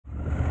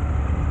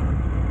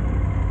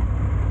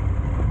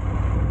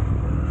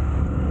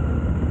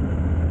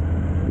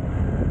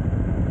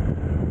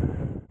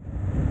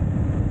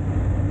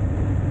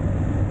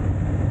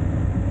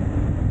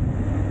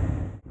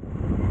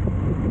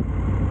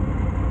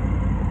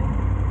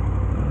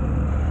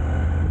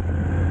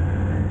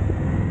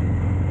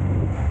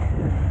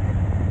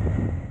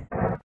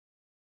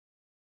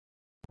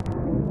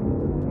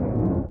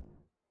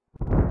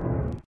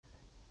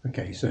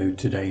Okay, so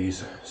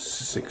today's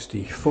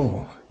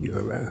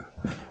 €64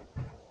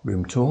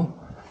 room tour.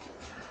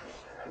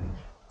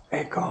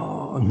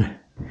 Aircon!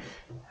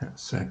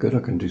 That's good. I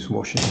can do some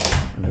washing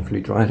and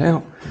hopefully dry it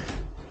out.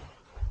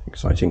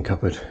 Exciting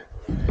cupboard.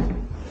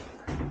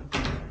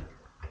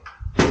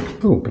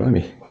 Oh,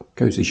 blimey.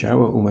 Cosy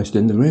shower almost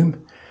in the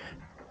room.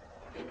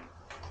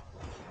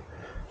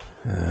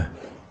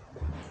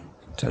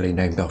 Telly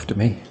named after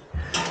me.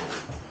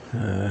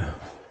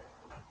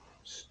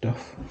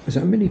 Stuff. Is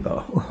that a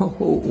minibar?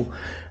 Oh,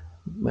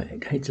 I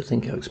hate to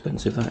think how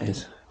expensive that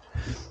is.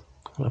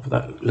 I'll have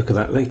that look at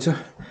that later.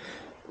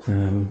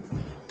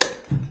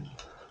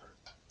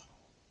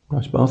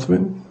 Nice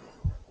bathroom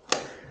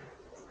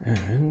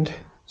and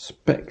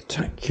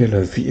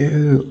spectacular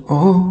view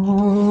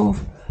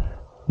of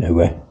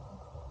nowhere.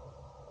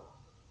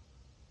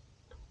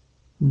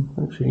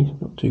 Actually,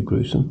 not too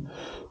gruesome.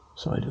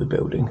 Side of the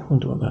building.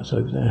 Wonder what that's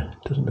over there.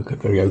 Doesn't look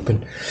very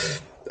open.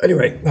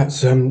 Anyway,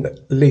 that's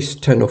at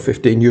least 10 or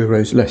 15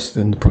 euros less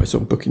than the price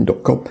on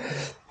booking.com.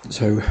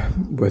 So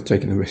worth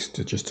taking the risk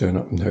to just turn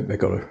up and hope they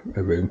got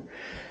a room.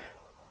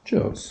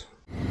 Cheers.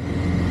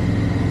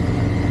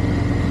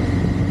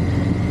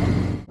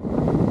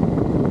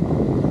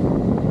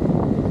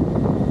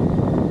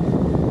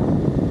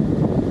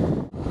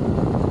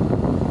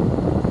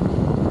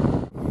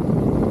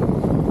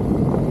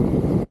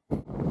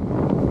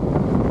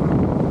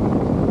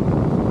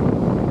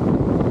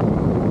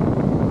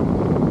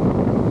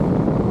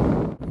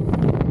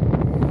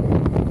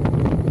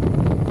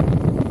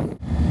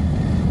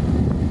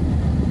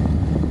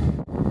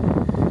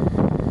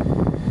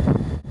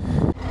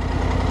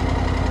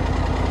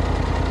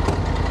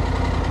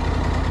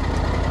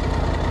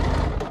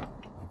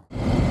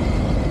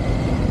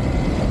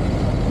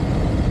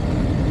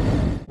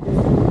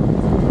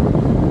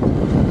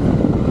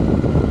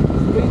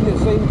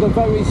 A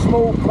very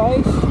small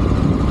place.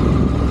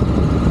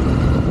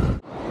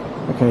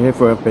 Okay,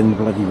 everywhere I've been, the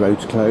bloody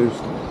road's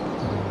closed.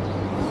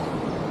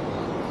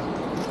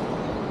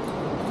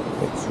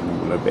 It's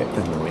all a bit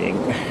annoying,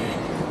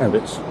 and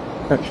it's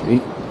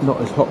actually not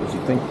as hot as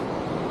you think.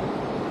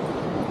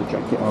 Put the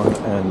jacket on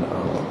and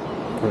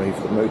I'll brave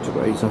the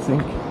motorways, I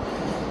think.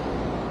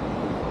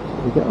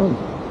 We get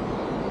on.